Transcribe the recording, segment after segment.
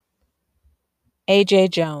A.J.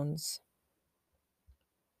 Jones.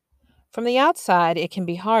 From the outside, it can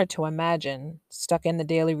be hard to imagine. Stuck in the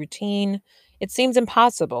daily routine, it seems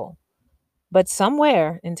impossible. But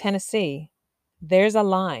somewhere in Tennessee, there's a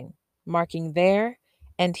line marking there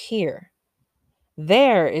and here.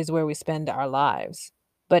 There is where we spend our lives.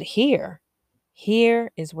 But here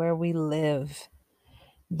is where we live.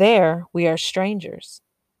 There we are strangers.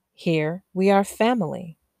 Here we are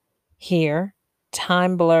family. Here,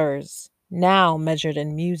 time blurs, now measured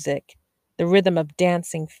in music, the rhythm of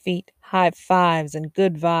dancing feet, high fives, and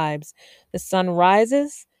good vibes. The sun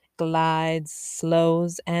rises, glides,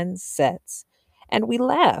 slows, and sets. And we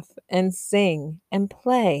laugh and sing and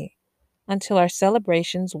play until our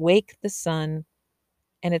celebrations wake the sun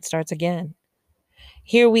and it starts again.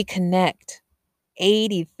 Here we connect,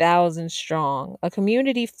 80,000 strong, a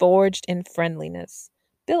community forged in friendliness,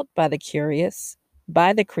 built by the curious,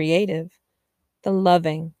 by the creative, the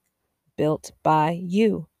loving, built by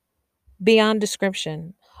you. Beyond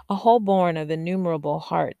description, a whole born of innumerable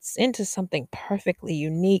hearts into something perfectly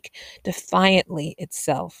unique, defiantly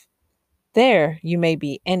itself. There you may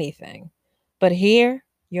be anything, but here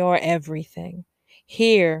you're everything.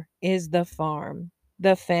 Here is the farm,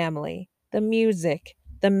 the family, the music,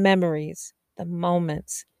 the memories, the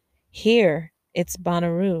moments. Here it's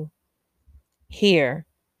Bonnaroo. Here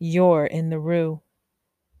you're in the Roo.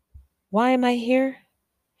 Why am I here?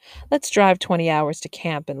 Let's drive 20 hours to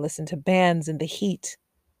camp and listen to bands in the heat.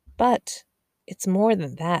 But it's more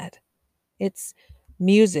than that. It's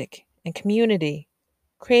music and community,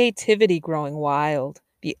 creativity growing wild,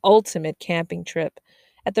 the ultimate camping trip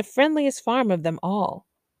at the friendliest farm of them all.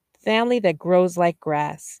 Family that grows like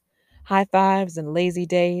grass, high fives and lazy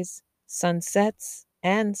days, sunsets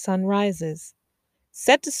and sunrises.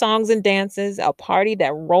 Set to songs and dances, a party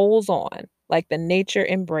that rolls on like the nature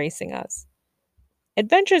embracing us.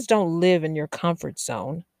 Adventures don't live in your comfort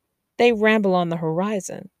zone, they ramble on the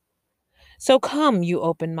horizon. So come, you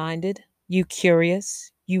open minded, you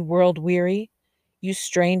curious, you world weary, you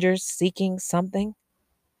strangers seeking something,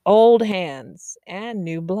 old hands and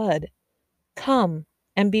new blood. Come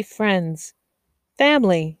and be friends,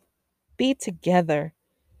 family, be together.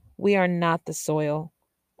 We are not the soil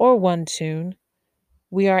or one tune.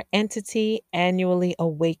 We are entity annually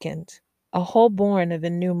awakened, a whole born of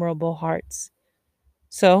innumerable hearts.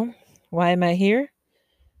 So, why am I here?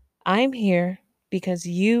 I'm here because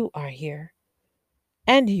you are here,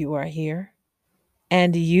 and you are here,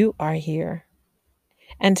 and you are here.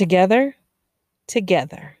 And together,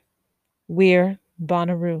 we're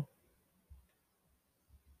Bonnaroo.